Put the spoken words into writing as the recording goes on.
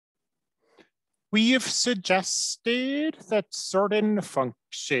We have suggested that certain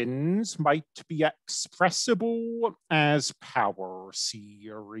functions might be expressible as power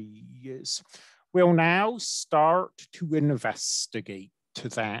series. We'll now start to investigate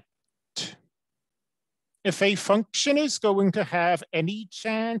that. If a function is going to have any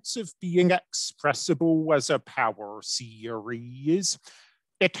chance of being expressible as a power series,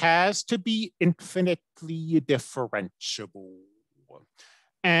 it has to be infinitely differentiable.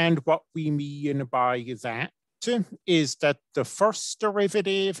 And what we mean by that is that the first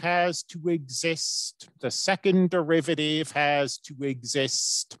derivative has to exist, the second derivative has to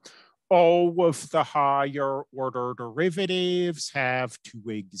exist, all of the higher order derivatives have to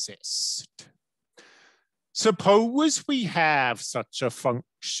exist. Suppose we have such a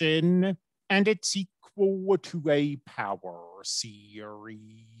function and it's equal to a power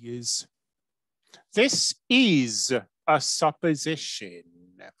series. This is a supposition.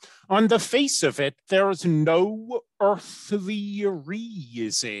 On the face of it, there's no earthly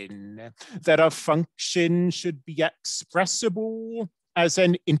reason that a function should be expressible as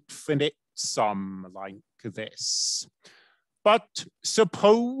an infinite sum like this. But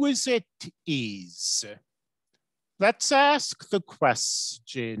suppose it is. Let's ask the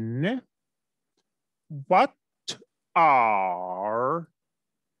question, what are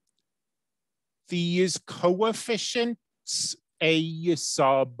these coefficients a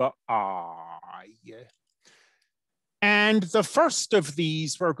sub I? And the first of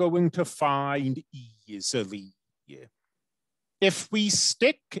these we're going to find easily. If we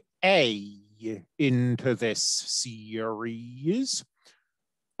stick A into this series,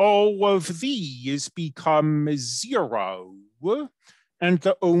 all of these become 0, and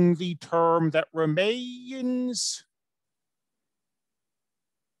the only term that remains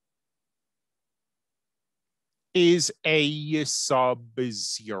is A sub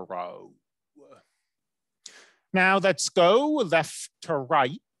 0. Now let's go left to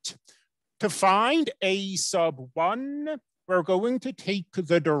right. To find A sub 1, we're going to take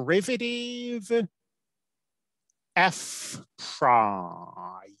the derivative f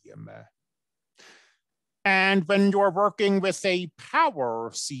prime. And when you're working with a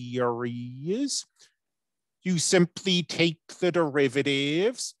power series, you simply take the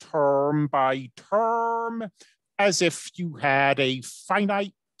derivatives term by term as if you had a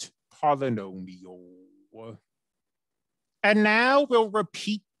finite polynomial. And now we'll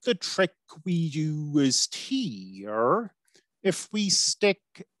repeat the trick we used here. If we stick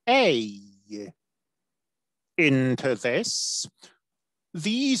A into this,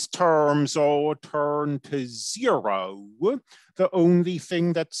 these terms all turn to 0. The only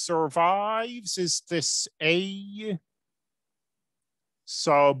thing that survives is this A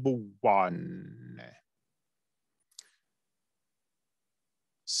sub 1.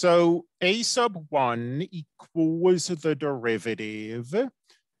 So A sub 1 equals the derivative.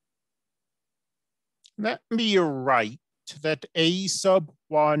 Let me write that A sub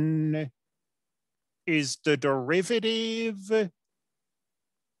 1 is the derivative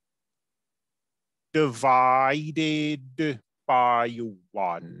divided by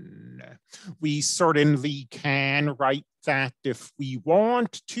 1. We certainly can write that if we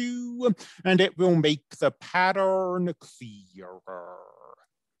want to, and it will make the pattern clearer.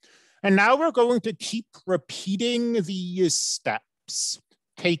 And now we're going to keep repeating these steps.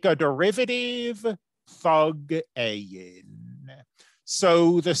 Take a derivative, plug A in.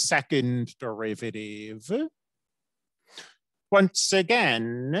 So the second derivative. Once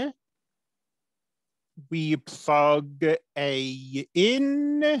again, we plug A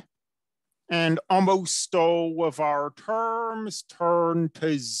in, and almost all of our terms turn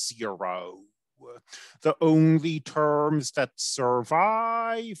to 0. The only terms that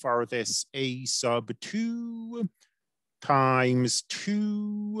survive are this A sub 2 times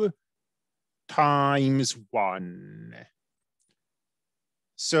 2 times 1.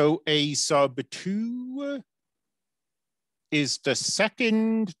 So A sub 2 is the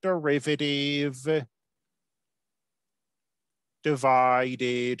second derivative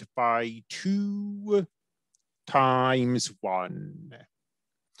divided by 2 times 1.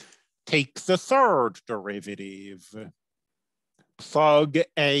 Take the third derivative. Plug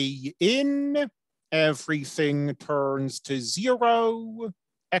A in, everything turns to 0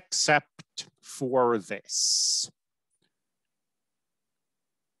 except for this.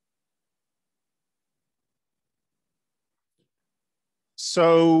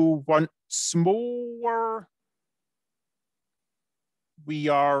 So once more, we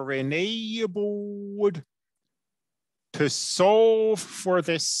are enabled to solve for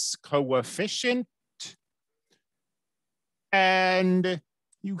this coefficient. And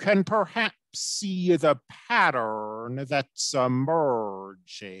you can perhaps see the pattern that's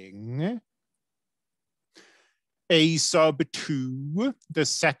emerging. A sub 2, the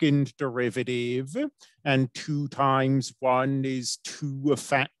second derivative, and 2 times 1 is 2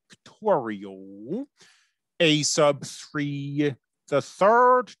 factorial. A sub 3, the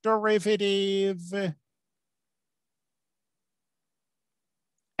third derivative,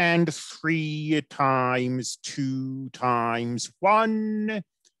 and 3 times 2 times 1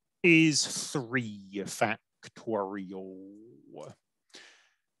 is 3 factorial.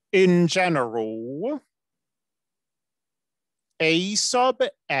 In general, A sub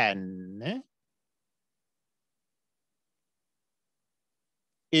n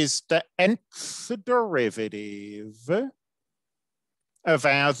is the nth derivative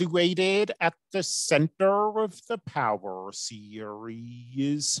evaluated at the center of the power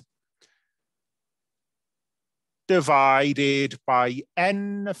series divided by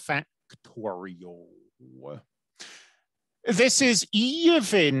n factorial. This is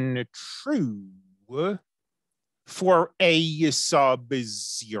even true for A sub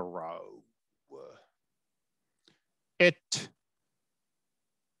 0. It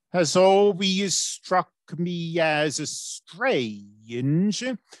has always struck me as strange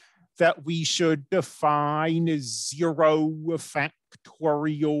that we should define 0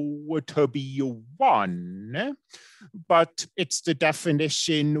 factorial to be 1, but it's the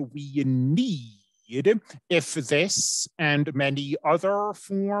definition we need if this and many other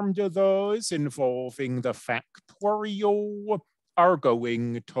formed those involving the factorial are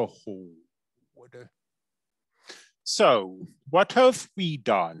going to hold. So, what have we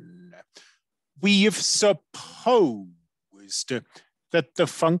done? We've supposed that the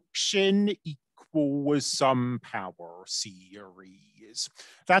function equals some power series.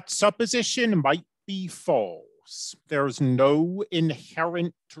 That supposition might be false. There's no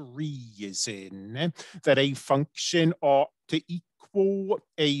inherent reason that a function ought to equal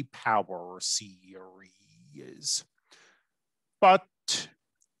a power series. But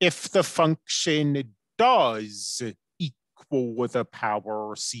if the function does equal the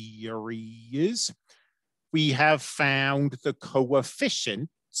power series, we have found the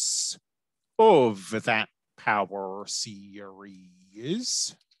coefficients of that power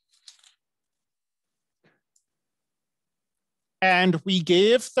series. And we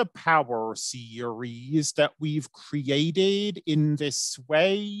give the power series that we've created in this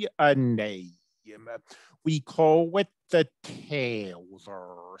way a name. We call it the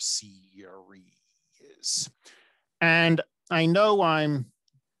Taylor series. And I know I'm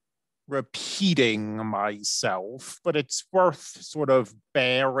repeating myself, but it's worth sort of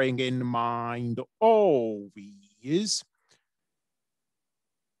bearing in mind always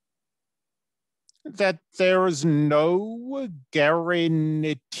that there's no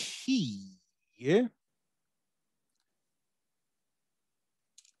guarantee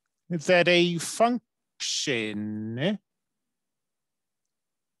that a function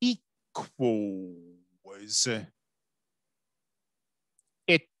equals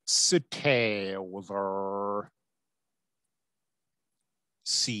its Taylor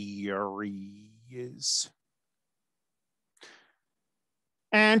series.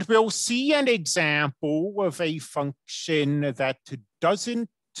 And we'll see an example of a function that doesn't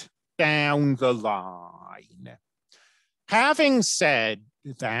down the line. Having said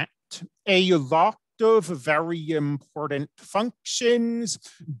that, a lot of very important functions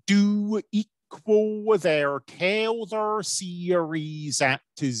do equal their Taylor series at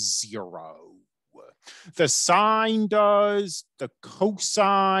 0. The sine does, the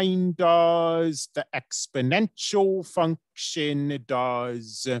cosine does, the exponential function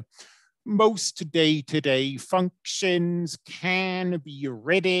does. Most day-to-day functions can be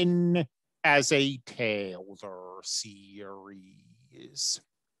written as a Taylor series.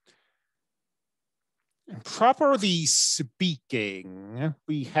 Properly speaking,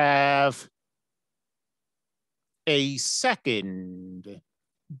 we have a second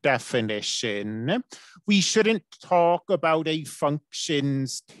definition. We shouldn't talk about a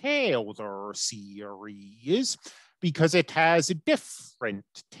function's Taylor series because it has a different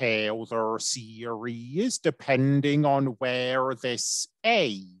Taylor series depending on where this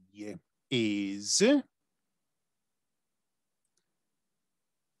A is.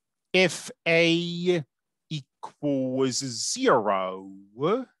 If A equals 0,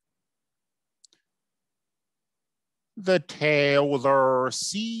 the Taylor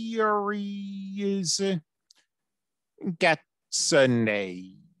series gets a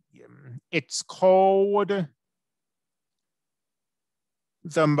name. It's called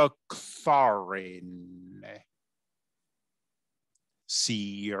the Maclaurin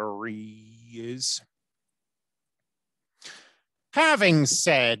series. Having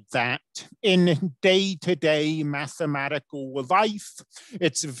said that, in day-to-day mathematical life,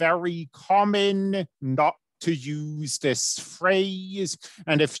 it's very common not to use this phrase.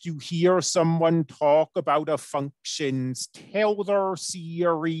 And if you hear someone talk about a function's Taylor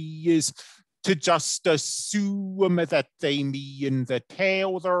series, to just assume that they mean the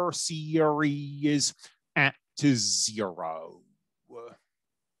Taylor series at 0.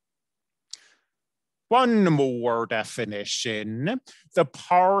 One more definition: the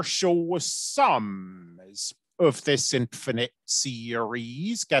partial sums of this infinite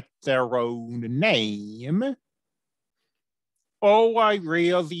series get their own name. All I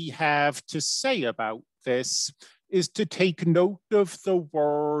really have to say about this is to take note of the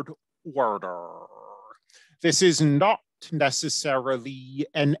word order. This is not necessarily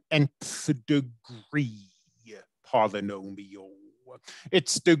an nth degree polynomial.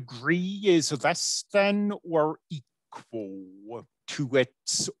 Its degree is less than or equal to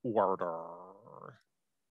its order.